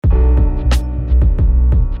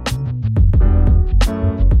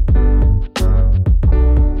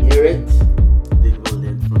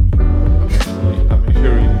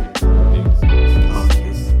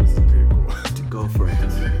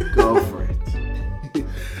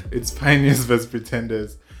It's Pioneers vs.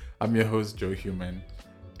 Pretenders. I'm your host, Joe Human.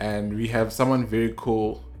 And we have someone very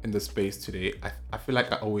cool in the space today. I feel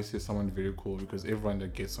like I always say someone very cool because everyone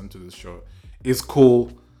that gets onto the show is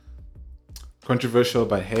cool, controversial,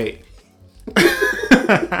 but hey.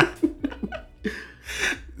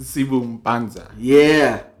 Sibu Mpanza.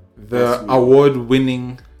 Yeah. The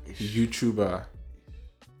award-winning YouTuber.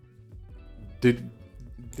 Did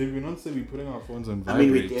we not say we're putting our phones on vibrate?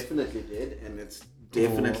 I mean, we definitely did, and it's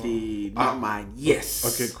definitely not mine. Yes.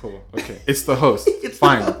 Okay, cool. Okay. It's the host. It's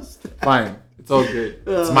fine. the host. Fine. It's all good.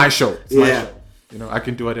 It's my show. It's my yeah. show. You know, I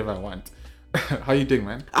can do whatever I want. How you doing,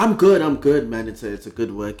 man? I'm good, man. It's a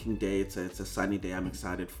good working day. It's a sunny day. I'm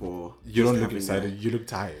excited for. You don't look excited. You look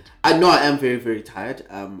tired. I know I am very, very tired.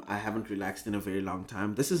 I haven't relaxed in a very long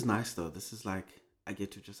time. This is nice though. This is like I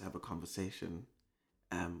get to just have a conversation.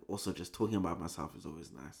 Also just talking about myself is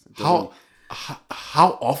always nice.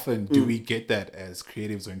 How often do we get that as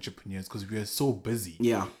creatives or entrepreneurs? Because we are so busy.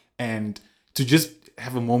 Yeah. And to just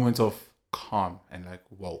have a moment of calm and like,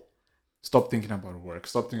 whoa, stop thinking about work.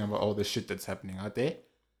 Stop thinking about all the shit that's happening out there.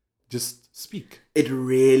 Just speak. It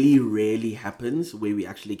really, really happens where we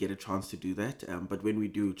actually get a chance to do that. But when we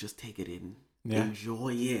do, just take it in. Yeah.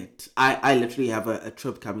 Enjoy it. I literally have a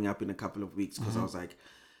trip coming up in a couple of weeks because I was like,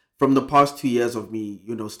 from the past 2 years of me,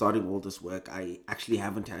 starting all this work, I actually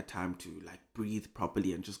haven't had time to like breathe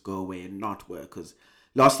properly and just go away and not work. Because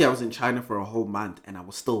last year I was in China for a whole month and I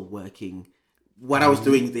was still working what I was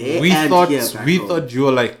doing there. We thought you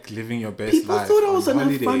were like living your best People life. People thought I was on a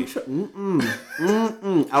holiday. fun trip.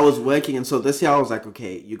 I was working. And so this year I was like,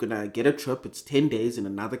 okay, you're going to get a trip. It's 10 days in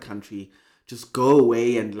another country. Just go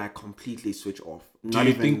away and like completely switch off. Do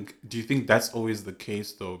you think that's always the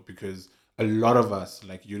case though? Because a lot of us,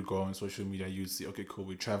 like you'd go on social media, you'd see, okay, cool,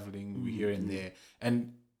 we're traveling, we're here and there.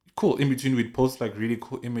 And cool, in between we'd post like really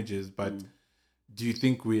cool images, but do you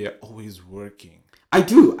think we're always working? I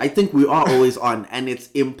do. I think we are always on. And it's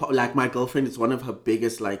like my girlfriend is one of her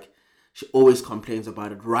biggest, like, she always complains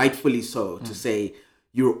about it, rightfully so, to say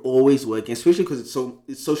you're always working, especially because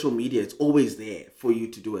it's social media. It's always there for you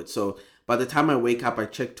to do it. So by the time I wake up, I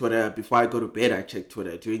check Twitter. Before I go to bed, I check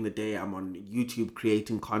Twitter. During the day, I'm on YouTube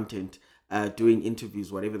creating content. Doing interviews,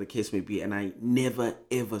 whatever the case may be, and I never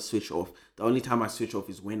ever switch off. The only time I switch off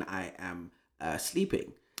is when I am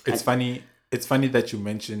sleeping. It's funny that you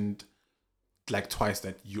mentioned like twice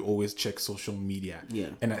that you always check social media.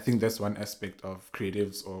 Yeah. And I think that's one aspect of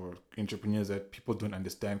creatives or entrepreneurs that people don't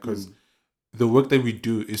understand because the work that we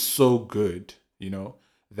do is so good,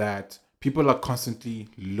 that people are constantly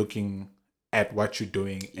looking at what you're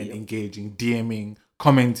doing and engaging, DMing,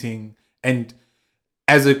 commenting, and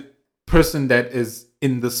as a person that is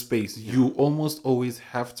in the space, you almost always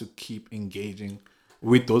have to keep engaging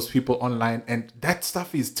with those people online, and that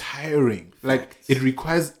stuff is tiring. Like it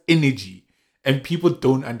requires energy, and people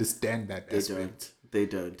don't understand that. They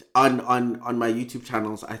don't. On my YouTube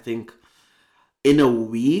channels, I think in a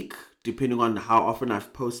week, depending on how often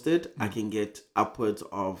I've posted, I can get upwards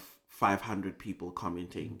of 500 people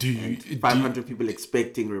commenting. 500 people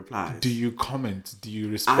expecting replies. Do you comment? Do you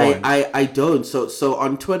respond? I don't. So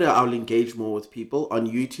on Twitter, I'll engage more with people. On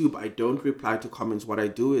YouTube, I don't reply to comments. What I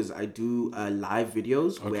do is I do live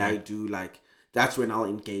videos where I do that's when I'll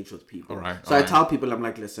engage with people. I tell people, I'm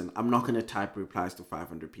like, listen, I'm not going to type replies to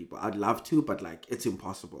 500 people. I'd love to, but like it's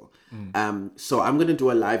impossible. So I'm going to do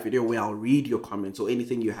a live video where I'll read your comments or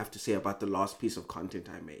anything you have to say about the last piece of content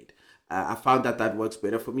I made. I found that works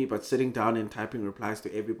better for me, but sitting down and typing replies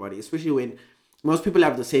to everybody, especially when most people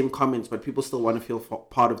have the same comments, but people still want to feel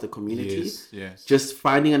part of the community. Yes. Just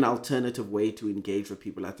finding an alternative way to engage with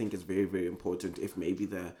people, I think is very, very important if maybe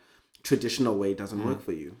the traditional way doesn't work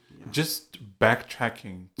for you. Yeah. Just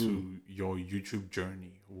backtracking to your YouTube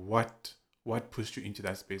journey, what pushed you into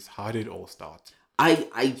that space? How did it all start?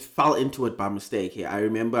 I fell into it by mistake here. I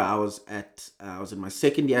remember I was in my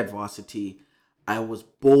second year at varsity. I was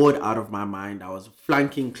bored out of my mind. I was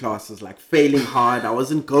flunking classes, like failing hard. I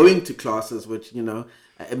wasn't going to classes, which,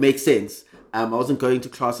 it makes sense. I wasn't going to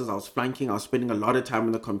classes. I was flunking. I was spending a lot of time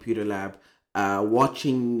in the computer lab,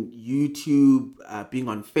 watching YouTube, being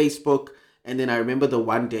on Facebook. And then I remember the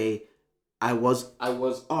one day I was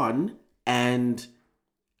on and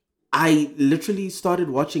I literally started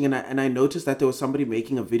watching and I noticed that there was somebody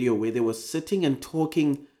making a video where they were sitting and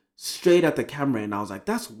talking straight at the camera, and I was like,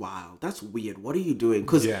 that's wild, that's weird, what are you doing?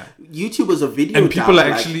 Because YouTube was a video and people are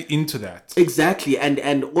actually into that. Exactly.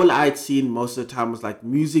 And all I'd seen most of the time was like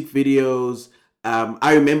music videos.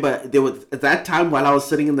 I remember there was at that time while I was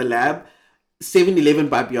sitting in the lab, 7-Eleven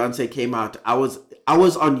by Beyonce came out. I was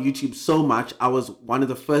on YouTube so much, I was one of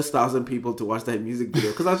the first 1,000 people to watch that music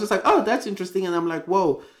video because I was just like, oh, that's interesting. And I'm like,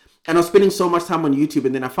 whoa, And I was spending so much time on YouTube,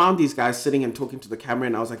 and then I found these guys sitting and talking to the camera,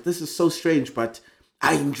 and I was like, this is so strange, but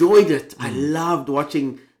I enjoyed it. I loved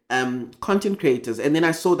watching content creators. And then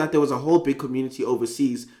I saw that there was a whole big community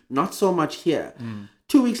overseas, not so much here.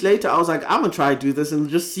 2 weeks later, I was like, I'm gonna try to do this and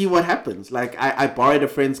just see what happens. Like, I borrowed a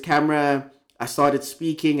friend's camera, I started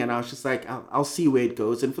speaking, and I was just like, I'll see where it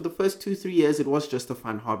goes. And for the first 2-3 years, it was just a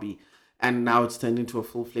fun hobby. And now it's turned into a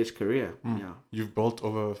full-fledged career. Yeah. You've built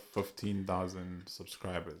over 15,000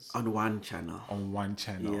 subscribers On one channel. on one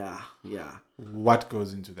channel. Yeah. What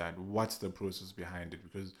goes into that? What's the process behind it?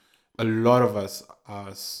 Because a lot of us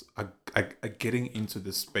are getting into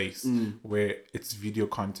the space where it's video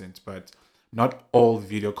content, but not all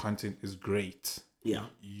video content is great. Yeah.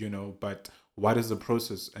 But what is the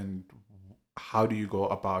process, and how do you go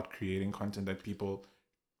about creating content that people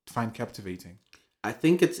find captivating? I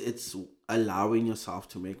think it's allowing yourself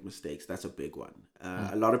to make mistakes. That's a big one.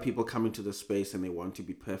 A lot of people come into the space and they want to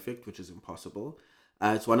be perfect, which is impossible.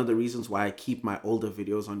 It's one of the reasons why I keep my older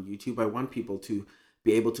videos on YouTube. I want people to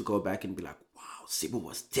be able to go back and be like, wow, Sibu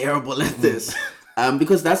was terrible at this.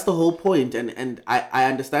 Because that's the whole point. And I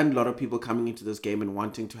understand a lot of people coming into this game and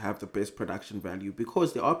wanting to have the best production value,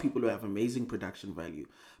 because there are people who have amazing production value.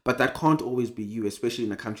 But that can't always be you, especially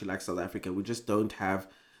in a country like South Africa. We just don't have...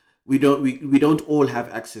 We don't all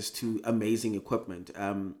have access to amazing equipment.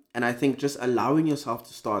 And I think just allowing yourself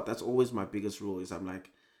to start, that's always my biggest rule. Is I'm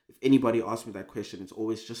like, if anybody asks me that question, it's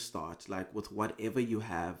always just start. Like, with whatever you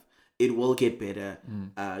have, it will get better.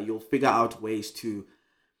 You'll figure out ways to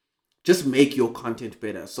just make your content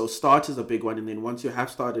better. So start is a big one. And then once you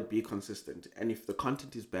have started, be consistent. And if the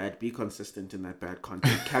content is bad, be consistent in that bad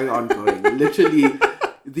content. Carry on going. Literally...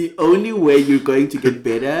 The only way you're going to get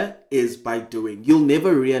better is by doing. You'll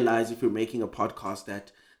never realize, if you're making a podcast,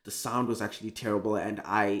 that the sound was actually terrible and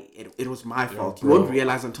it was my fault. Bro, you won't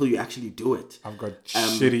realize until you actually do it. I've got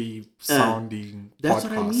shitty sounding that's podcasts.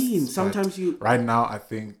 What I mean. Sometimes right now, I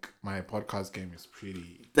think my podcast game is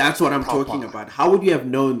pretty... That's what I'm talking about. How would you have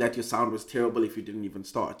known that your sound was terrible if you didn't even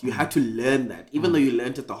start? You had to learn that. Even though you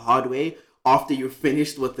learned it the hard way after you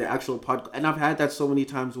finished with the actual podcast. And I've had that so many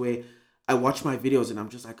times where I watch my videos and I'm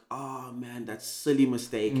just like, oh man, that's silly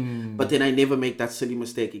mistake. But then I never make that silly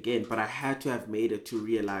mistake again. But I had to have made it to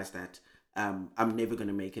realize that I'm never going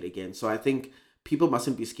to make it again. So I think people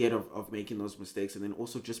mustn't be scared of making those mistakes, and then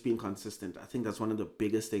also just being consistent. I think that's one of the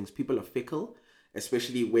biggest things. People are fickle,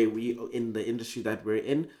 especially where we, in the industry that we're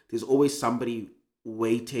in. There's always somebody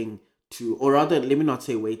waiting to, or rather, let me not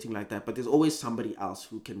say waiting like that, but there's always somebody else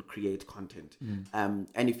who can create content. And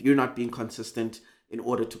if you're not being consistent in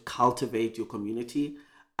order to cultivate your community,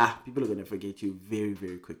 people are going to forget you very,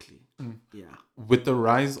 very quickly. Yeah. With the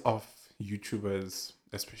rise of YouTubers,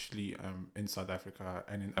 especially in South Africa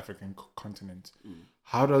and in African continent,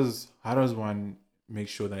 how does one make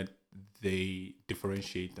sure that they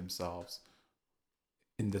differentiate themselves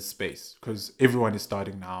in this space? Because everyone is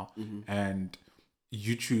starting now, and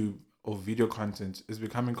YouTube or video content is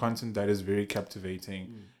becoming content that is very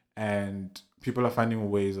captivating, and people are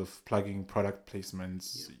finding ways of plugging product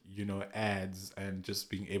placements, ads, and just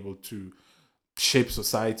being able to shape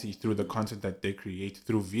society through the content that they create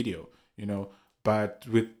through video, but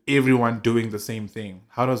with everyone doing the same thing,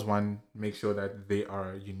 how does one make sure that they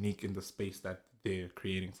are unique in the space that they're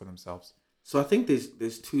creating for themselves? So I think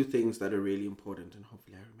there's two things that are really important, and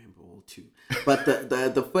hopefully I remember all two. But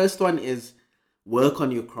the first one is work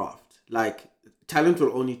on your craft. Like, talent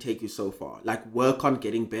will only take you so far. Like, work on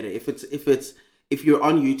getting better. If you're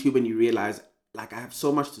on YouTube and you realize, like, I have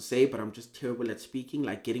so much to say, but I'm just terrible at speaking,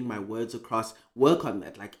 like getting my words across, work on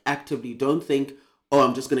that. Like, actively, don't think, oh,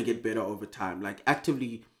 I'm just going to get better over time. Like,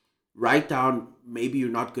 actively write down, maybe you're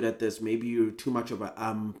not good at this. Maybe you're too much of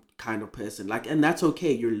a kind of person. Like, and that's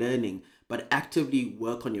okay. You're learning, but actively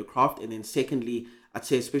work on your craft. And then secondly, I'd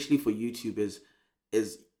say, especially for YouTube,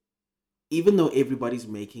 is even though everybody's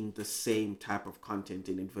making the same type of content,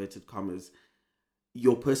 in inverted commas,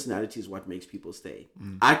 your personality is what makes people stay.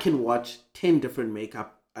 I can watch 10 different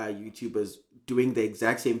makeup YouTubers doing the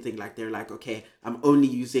exact same thing. Like, they're like, okay, I'm only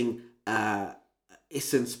using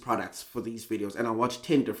Essence products for these videos, and I watch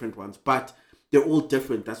 10 different ones, but they're all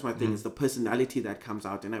different. That's my thing. It's the personality that comes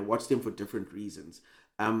out, and I watch them for different reasons.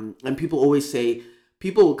 And people always say,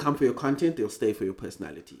 people will come for your content, they'll stay for your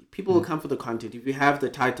personality. People will come for the content. If you have the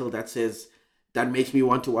title that says, that makes me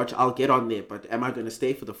want to watch, I'll get on there. But am I going to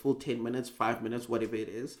stay for the full 10 minutes, 5 minutes, whatever it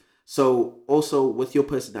is? So also with your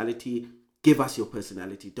personality, give us your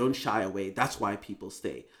personality. Don't shy away. That's why people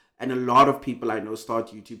stay. And a lot of people I know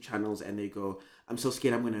start YouTube channels and they go, I'm so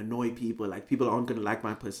scared I'm going to annoy people. Like, people aren't going to like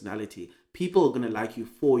my personality. People are going to like you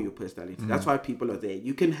for your personality. That's why people are there.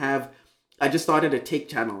 You can have I just started a tech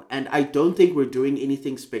channel, and I don't think we're doing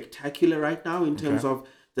anything spectacular right now in terms of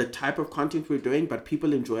the type of content we're doing, but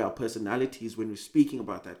people enjoy our personalities when we're speaking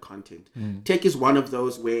about that content. Tech is one of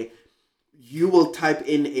those where you will type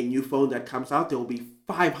in a new phone that comes out, there will be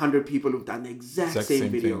 500 people who've done the exact same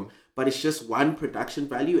video, but it's just one, production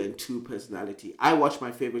value, and two, personality. I watch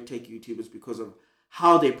my favorite tech YouTubers because of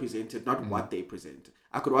how they present it, not what they present.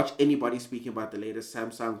 I could watch anybody speaking about the latest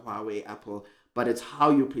Samsung, Huawei, Apple, but it's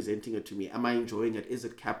how you're presenting it to me. Am I enjoying it? Is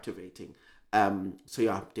it captivating? So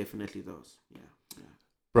yeah, definitely those. Yeah.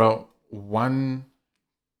 Bro, one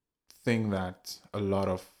thing that a lot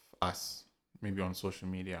of us, maybe on social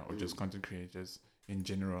media or just content creators in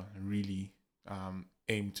general, really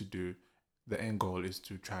aim to do, the end goal is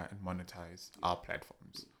to try and monetize our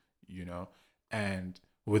platforms, you know? And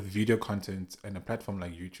with video content and a platform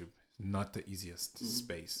like YouTube, not the easiest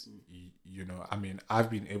space. You know, I mean, I've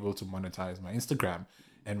been able to monetize my Instagram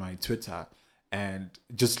and my Twitter, and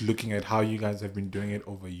just looking at how you guys have been doing it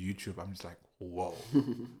over YouTube, I'm just like, whoa,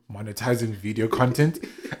 monetizing video content.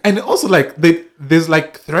 And also, like, there's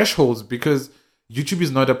like thresholds, because YouTube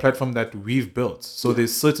is not a platform that we've built. So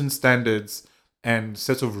there's certain standards and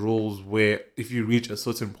set of rules where if you reach a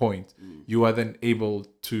certain point, you are then able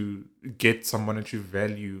to get some monetary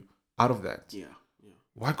value out of that. Yeah.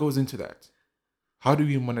 What goes into that? How do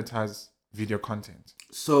we monetize video content?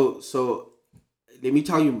 So let me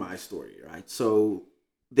tell you my story, right? So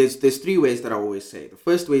there's three ways that I always say. The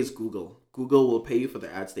first way is Google. Google will pay you for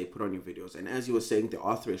the ads they put on your videos. And as you were saying, there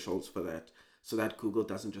are thresholds for that, so that Google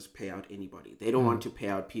doesn't just pay out anybody. They don't want to pay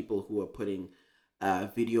out people who are putting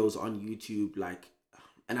videos on YouTube, like,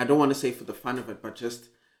 and I don't want to say for the fun of it, but just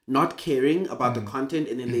not caring about the content,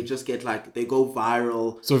 and then they just get like, they go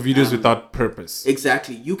viral. So videos without purpose.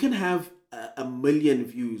 Exactly. You can have a million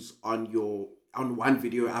views on one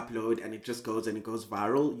video upload, and it just goes and it goes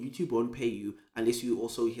viral. YouTube won't pay you unless you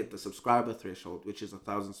also hit the subscriber threshold, which is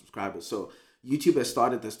 1,000 subscribers. So YouTube has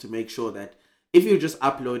started this to make sure that if you're just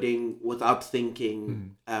uploading without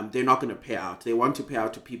thinking, they're not going to pay out. They want to pay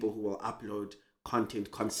out to people who will upload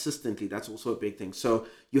content consistently. That's also a big thing. So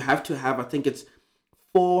you have to have, I think it's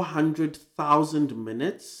 400,000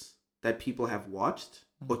 minutes that people have watched,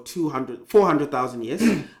 or 400,000,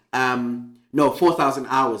 yes. No, 4,000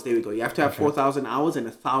 hours. There we go. You have to have 4,000 hours and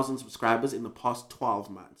 1,000 subscribers in the past 12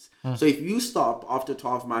 months. So if you stop after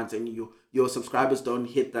 12 months and your subscribers don't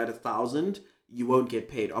hit that 1,000, you won't get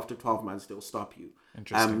paid. After 12 months, they'll stop you.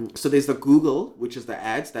 Interesting. So there's the Google, which is the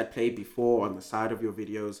ads that play before on the side of your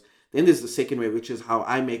videos. Then there's the second way, which is how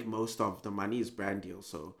I make most of the money, is brand deals.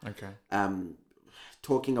 So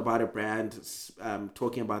talking about a brand,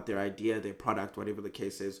 talking about their idea, their product, whatever the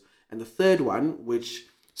case is. And the third one, which...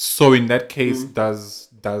 So in that case, does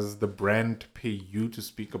the brand pay you to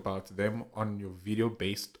speak about them on your video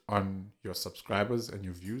based on your subscribers and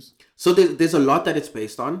your views? So there's a lot that it's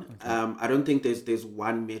based on. I don't think there's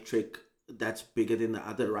one metric that's bigger than the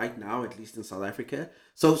other right now, at least in South Africa.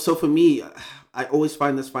 So for me, I always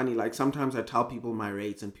find this funny. Like, sometimes I tell people my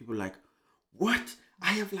rates and people are like, what?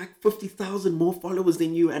 I have like 50,000 more followers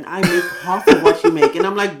than you and I make half of what you make. And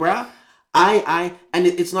I'm like, bruh, and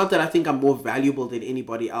it's not that I think I'm more valuable than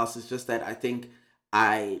anybody else. It's just that I think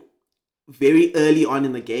very early on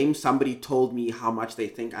in the game, somebody told me how much they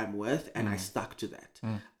think I'm worth, and I stuck to that.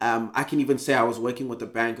 I can even say I was working with a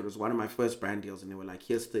bank. It was one of my first brand deals, and they were like,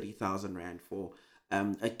 here's 30,000 Rand for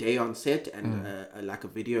a day on set and like a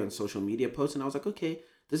video and social media post. And I was like, okay,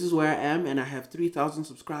 this is where I am, and I have 3,000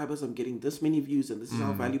 subscribers. I'm getting this many views, and this is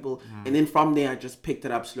how valuable. And then from there, I just picked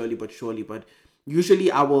it up slowly but surely. But usually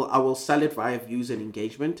I will sell it via views and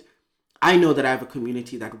engagement. I know that I have a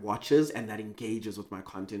community that watches and that engages with my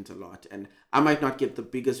content a lot. And I might not get the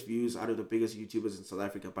biggest views out of the biggest YouTubers in South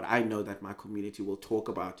Africa, but I know that my community will talk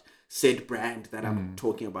about said brand that I'm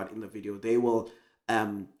talking about in the video. They will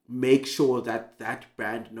make sure that that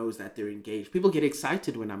brand knows that they're engaged. People get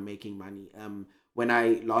excited when I'm making money.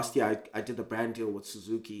 Last year I did the brand deal with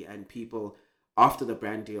Suzuki, and people after the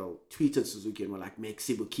brand deal tweeted Suzuki and were like, make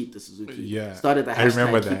Sibu keep the Suzuki. Yeah, started the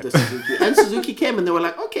hashtag keep that. the Suzuki. And Suzuki came and they were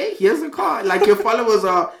like, okay, here's the car. Like, your followers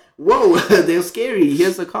are, whoa, they're scary.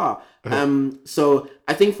 Here's the car. So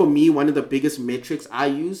I think for me, one of the biggest metrics I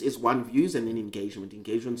use is views and then engagement.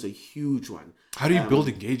 Engagement's a huge one. How do you build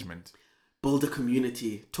engagement? Build a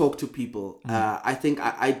community, talk to people. I think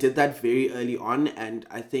I did that very early on, and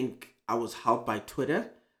I think I was helped by Twitter.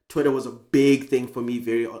 Twitter was a big thing for me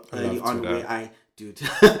very early on, where I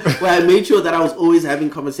made sure that I was always having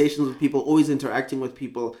conversations with people, always interacting with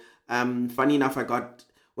people. Funny enough,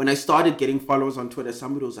 when I started getting followers on Twitter,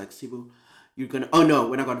 somebody was like, Sibu,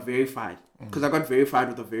 when I got verified. Because I got verified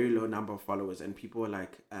with a very low number of followers, and people were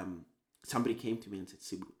like, somebody came to me and said,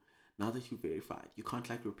 Sibu, now that you're verified, you can't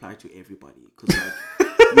like reply to everybody because like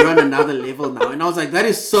you're on another level now. And I was like, that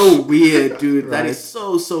is so weird, dude. That is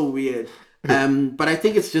so weird. But I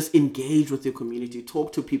think it's just engage with your community,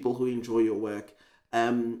 talk to people who enjoy your work.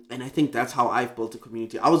 And I think that's how I've built a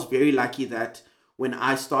community. I was very lucky that when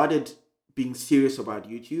I started being serious about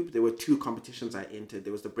YouTube, there were 2 competitions I entered.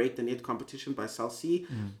 There was the Break the Net competition by Cell C,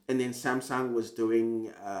 and then Samsung was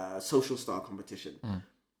doing a Social Star competition.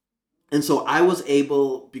 And so I was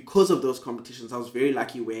able, because of those competitions, I was very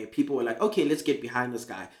lucky where people were like, okay, let's get behind this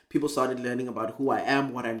guy. People started learning about who I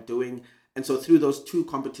am, what I'm doing. And so through those 2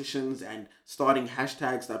 competitions and starting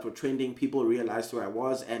hashtags that were trending, people realized who I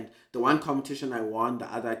was. And the one competition I won,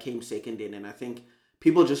 the other I came second in. And I think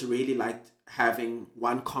people just really liked having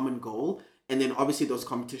one common goal. And then obviously those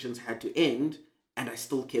competitions had to end. And I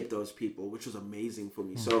still kept those people, which was amazing for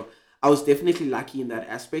me. So I was definitely lucky in that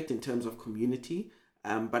aspect in terms of community.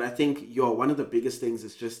 But I think one of the biggest things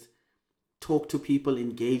is just talk to people,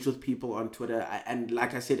 engage with people on Twitter. And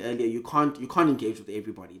like I said earlier, you can't engage with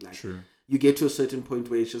everybody. Like you get to a certain point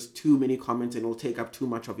where it's just too many comments and it'll take up too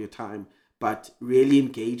much of your time. But really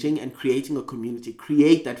engaging and creating a community,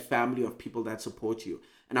 create that family of people that support you.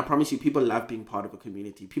 And I promise you, people love being part of a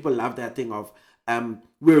community. People love that thing of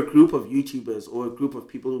we're a group of YouTubers or a group of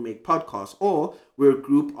people who make podcasts, or we're a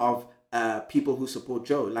group of people who support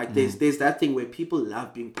Joe. Like there's that thing where people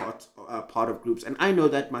love being part of groups, and I know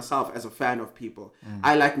that myself as a fan of people.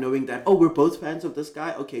 I like knowing that we're both fans of this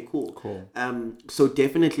guy. Okay, cool. So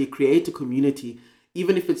definitely create a community,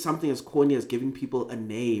 even if it's something as corny as giving people a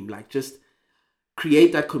name. Like just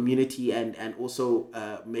create that community and also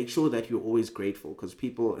make sure that you're always grateful, because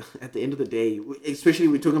people at the end of the day, especially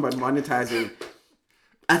we're talking about monetizing,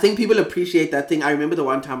 I think people appreciate that thing. I remember the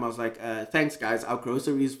one time I was like, thanks guys, our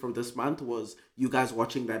groceries for this month was you guys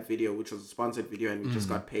watching that video, which was a sponsored video, and we just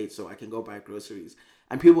got paid so I can go buy groceries.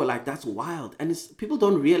 And people were like, that's wild. And people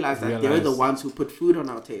don't realize that they're the ones who put food on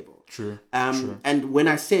our table. True. And when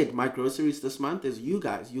I said my groceries this month is you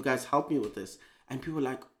guys help me with this. And people were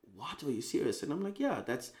like, what, are you serious? And I'm like, yeah,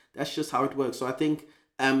 that's just how it works. So I think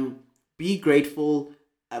be grateful.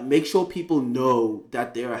 Make sure people know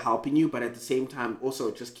that they're helping you, but at the same time,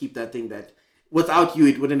 also just keep that thing that without you,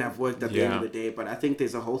 it wouldn't have worked at the end of the day. But I think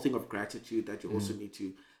there's a whole thing of gratitude that you also need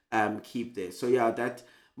to keep there. So yeah, that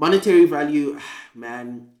monetary value,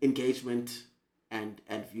 man, engagement and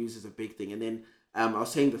views is a big thing. And then I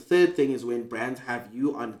was saying the third thing is when brands have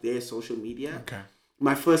you on their social media. Okay.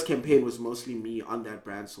 My first campaign was mostly me on that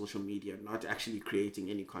brand's social media, not actually creating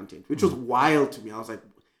any content, which was wild to me. I was like,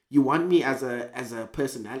 you want me as a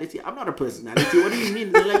personality? I'm not a personality. What do you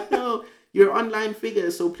mean? They're like, no, you're an online figure,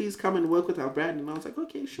 so please come and work with our brand. And I was like,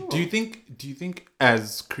 okay, sure. Do you think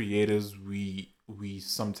as creators we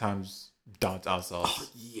sometimes doubt ourselves? Oh,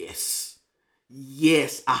 yes,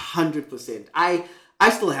 100%. I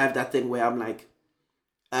still have that thing where I'm like,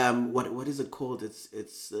 what is it called?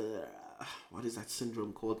 It's what is that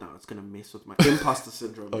syndrome called now? It's gonna mess with my imposter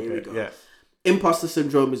syndrome. There we go. Yeah. Imposter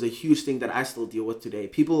syndrome is a huge thing that I still deal with today.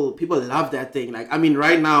 People love that thing. Like, I mean,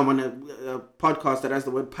 right now I'm on a podcast that has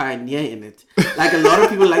the word pioneer in it. Like, a lot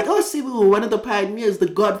of people are like, oh, Sibu, one of the pioneers, the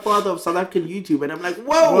godfather of South African YouTube. And I'm like,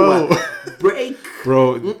 whoa. Break.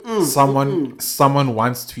 Bro, someone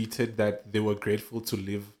once tweeted that they were grateful to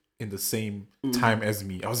live in the same time as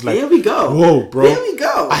me. I was like, there we go. Whoa, bro. There we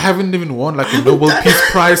go. I haven't even won like a Nobel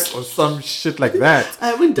Peace Prize or some shit like that. I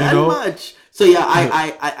haven't done much. So yeah,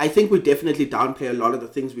 I think we definitely downplay a lot of the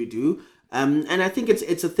things we do. And I think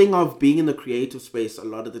it's a thing of being in the creative space a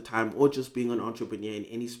lot of the time, or just being an entrepreneur in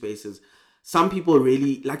any spaces. Some people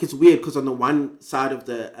really, like, it's weird because on the one side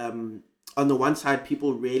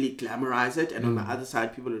people really glamorize it, and on the other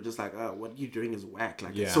side people are just like, oh, what you're doing is whack.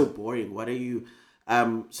 Like, it's so boring. What are you...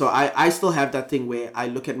 So I still have that thing where I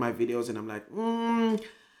look at my videos and I'm like,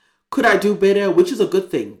 could I do better? Which is a good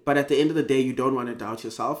thing. But at the end of the day, you don't want to doubt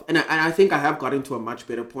yourself. And I think I have gotten to a much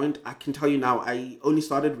better point. I can tell you now, I only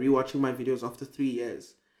started rewatching my videos after 3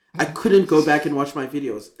 years. I couldn't go back and watch my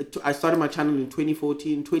videos. I started my channel in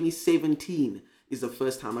 2014. 2017 is the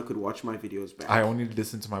first time I could watch my videos back. I only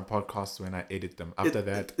listen to my podcasts when I edit them. After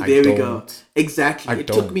that, there we go. Exactly. It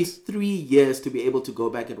took me 3 years to be able to go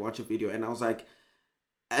back and watch a video. And I was like,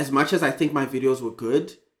 as much as I think my videos were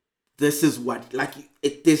good, this is what, like,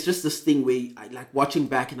 there's just this thing where I like watching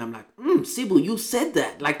back and I'm like, Sibu, you said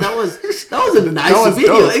that. Like, that was a nice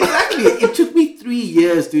video. Dope. Exactly. It took me 3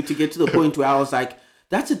 years, dude, to get to the point where I was like,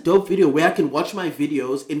 that's a dope video where I can watch my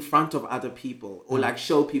videos in front of other people, or like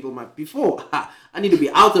show people I need to be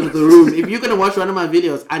out of the room. If you're going to watch one of my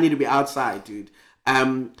videos, I need to be outside, dude.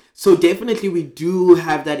 So definitely we do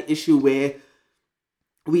have that issue where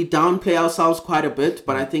we downplay ourselves quite a bit,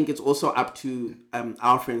 but I think it's also up to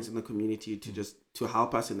our friends in the community to just to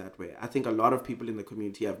help us in that way. I think a lot of people in the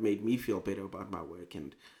community have made me feel better about my work,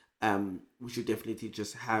 and we should definitely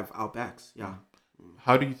just have our backs. Yeah.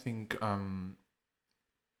 How do you think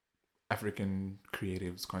African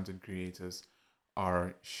creatives, content creators,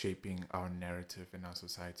 are shaping our narrative in our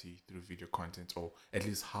society through video content, or at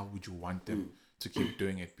least how would you want them to keep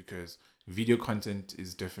doing it? Because video content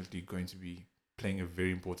is definitely going to be playing a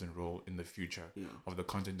very important role in the future of the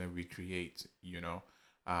content that we create, you know.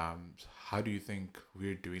 How do you think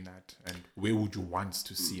we're doing that, and where would you want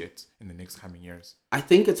to see it in the next coming years? I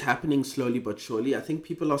think it's happening slowly but surely. I think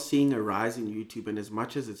people are seeing a rise in YouTube, and as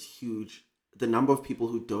much as it's huge, the number of people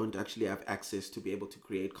who don't actually have access to be able to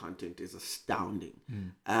create content is astounding.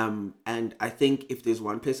 And I think if there's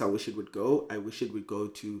one place I wish it would go, I wish it would go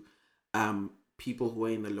to people who are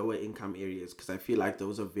in the lower income areas, because I feel like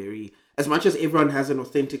those are very, as much as everyone has an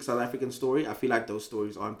authentic South African story, I feel like those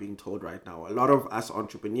stories aren't being told right now. A lot of us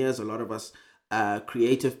entrepreneurs, a lot of us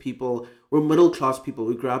creative people, we're middle class people.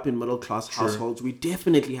 We grew up in middle class households. We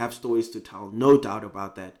definitely have stories to tell, no doubt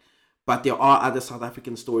about that. But there are other South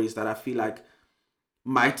African stories that I feel like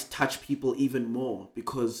might touch people even more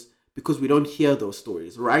because we don't hear those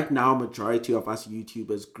stories. Right now, majority of us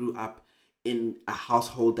YouTubers grew up in a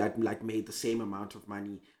household that like made the same amount of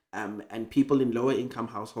money. And people in lower income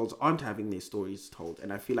households aren't having their stories told.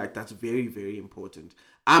 And I feel like that's very, very important.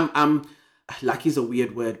 I'm lucky is a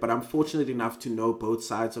weird word, but I'm fortunate enough to know both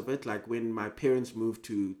sides of it. Like when my parents moved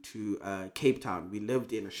to Cape Town, we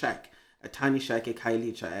lived in a shack, a tiny shack at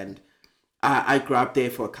Lutcha, and I grew up there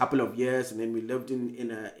for a couple of years, and then we lived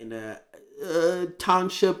in a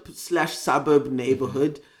township / suburb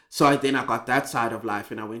neighborhood. So I got that side of life,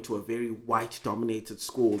 and I went to a very white dominated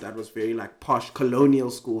school that was very like posh colonial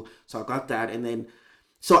school. So I got that, and then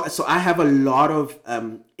so I have a lot of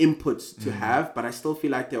inputs to have, but I still feel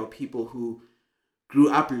like there are people who grew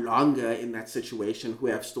up longer in that situation who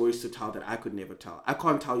have stories to tell that I could never tell. I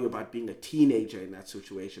can't tell you about being a teenager in that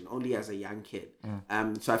situation, only as a young kid.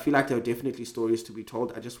 So I feel like there are definitely stories to be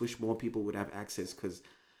told. I just wish more people would have access, because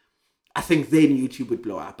I think then YouTube would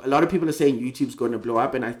blow up. A lot of people are saying YouTube's going to blow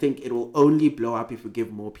up, and I think it will only blow up if we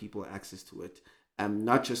give more people access to it.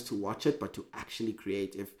 Not just to watch it, but to actually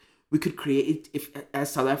create. If we could create, if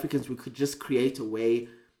as South Africans, we could just create a way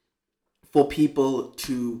for people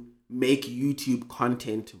to make YouTube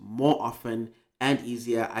content more often and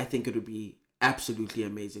easier, I think it would be absolutely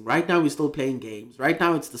amazing. Right now, we're still playing games. Right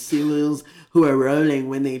now, it's the cereals who are rolling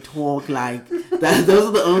when they talk like that. Those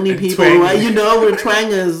are the only people who are, we're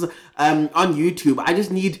twangers on YouTube. I just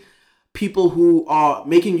need people who are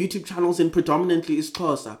making YouTube channels in predominantly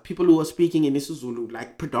isiXhosa, people who are speaking in isiZulu,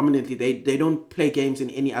 like predominantly. They don't play games in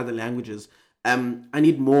any other languages. I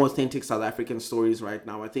need more authentic South African stories right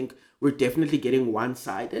now. I think we're definitely getting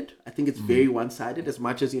one-sided. I think it's very one-sided, as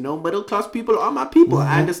much as, middle class people are my people.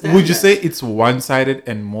 I understand. Would you say it's one-sided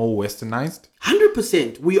and more westernized?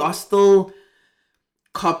 100%. We are still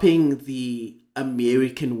copying the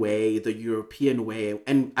American way, the European way.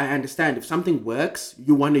 And I understand if something works,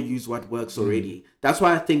 you want to use what works already. That's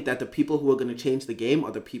why I think that the people who are going to change the game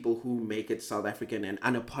are the people who make it South African and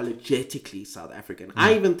unapologetically South African.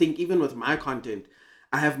 I even think, even with my content,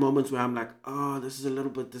 I have moments where I'm like, oh, this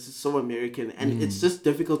is so American. And it's just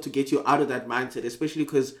difficult to get you out of that mindset, especially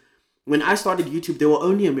because when I started YouTube, there were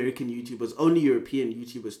only American YouTubers, only European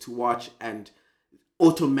YouTubers to watch, and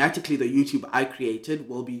automatically the YouTube I created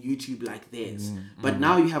will be YouTube like theirs. But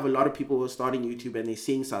now you have a lot of people who are starting YouTube and they're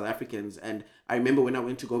seeing South Africans. And I remember when I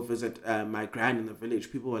went to go visit my gran in the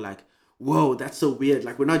village, people were like, whoa, that's so weird.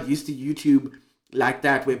 Like, we're not used to YouTube like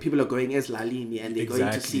that, where people are going as Lalini and they're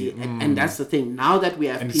going to see, and that's the thing. Now that we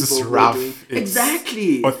have and people it's who rough, are doing it's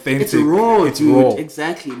authentic, it's raw, it's dude. raw.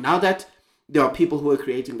 Exactly. Now that there are people who are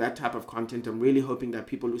creating that type of content, I'm really hoping that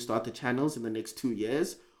people who start the channels in the next 2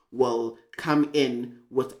 years will come in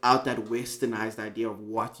without that westernized idea of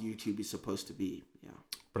what YouTube is supposed to be. Yeah,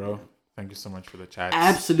 bro. Thank you so much for the chat.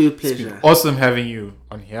 Absolute pleasure. It's been awesome having you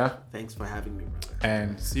on here. Thanks for having me, brother.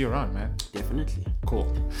 And see you around, man. Definitely.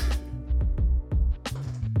 Cool.